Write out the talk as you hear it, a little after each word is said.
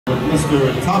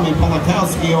Mr. Tommy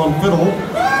Polakowski on fiddle.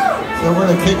 So we're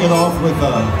going to kick it off with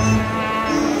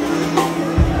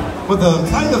a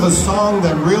kind of a song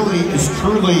that really is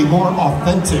truly more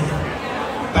authentic.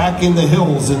 Back in the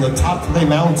hills, in the Tatry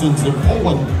Mountains in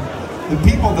Poland, the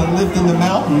people that lived in the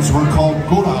mountains were called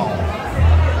Góral.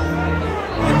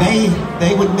 And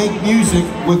they would make music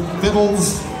with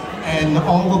fiddles and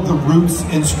all of the roots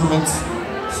instruments.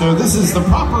 So this is the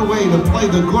proper way to play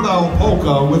the Góral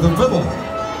polka with a fiddle.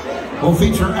 We'll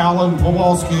feature Alan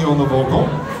Pawlowski on the vocal.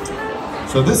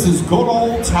 So this is good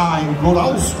old time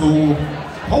Góralsku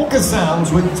polka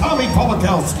sounds with Tommy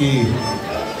Polakowski.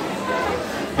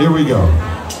 Here we go.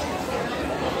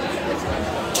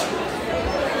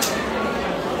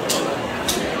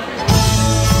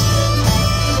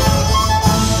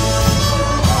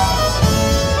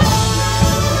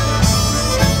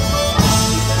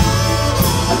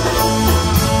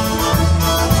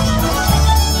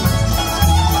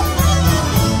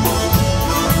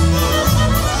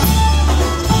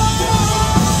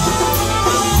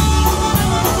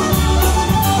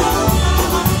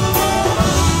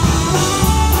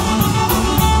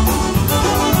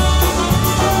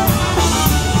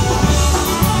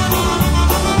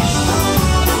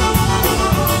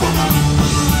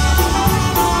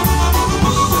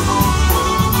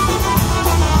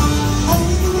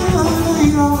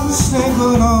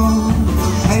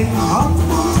 Hej,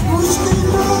 odpuść puszki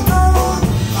drogą,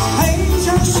 hej,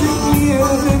 ciaszyk nie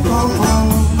wykopał,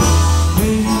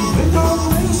 hej,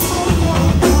 wydobyj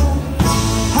sobie,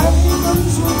 hej,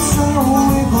 wyrzuć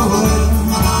cały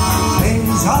golem, hej,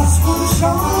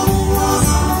 zaskuszony los,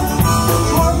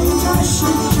 oj,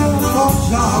 ciaszyk cię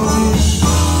pożały,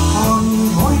 oni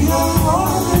moje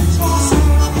młode czasy.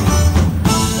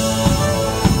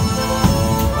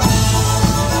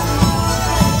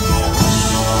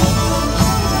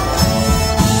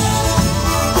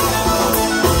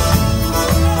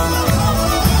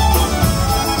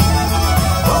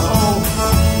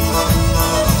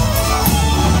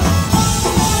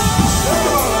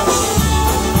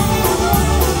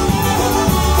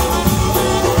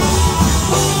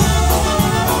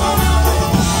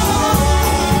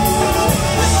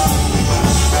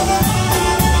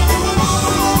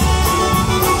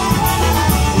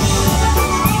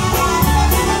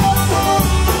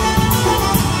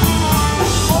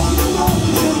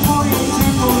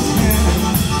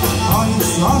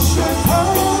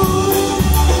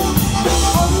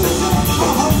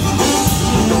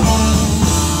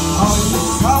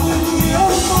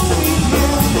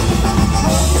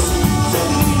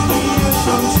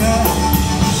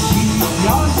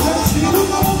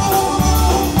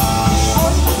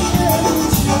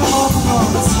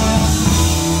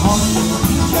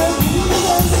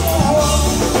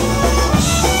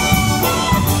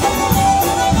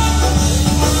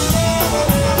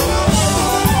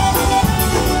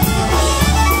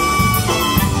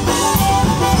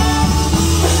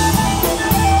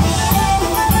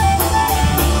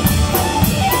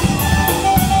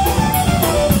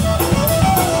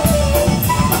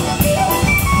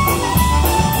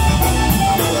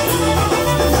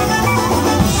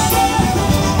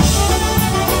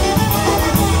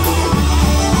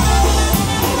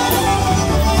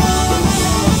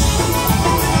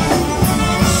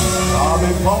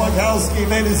 Polakowski,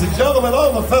 ladies and gentlemen,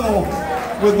 on the fiddle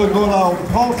with the Góral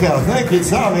polka. Thank you,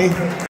 Tommy.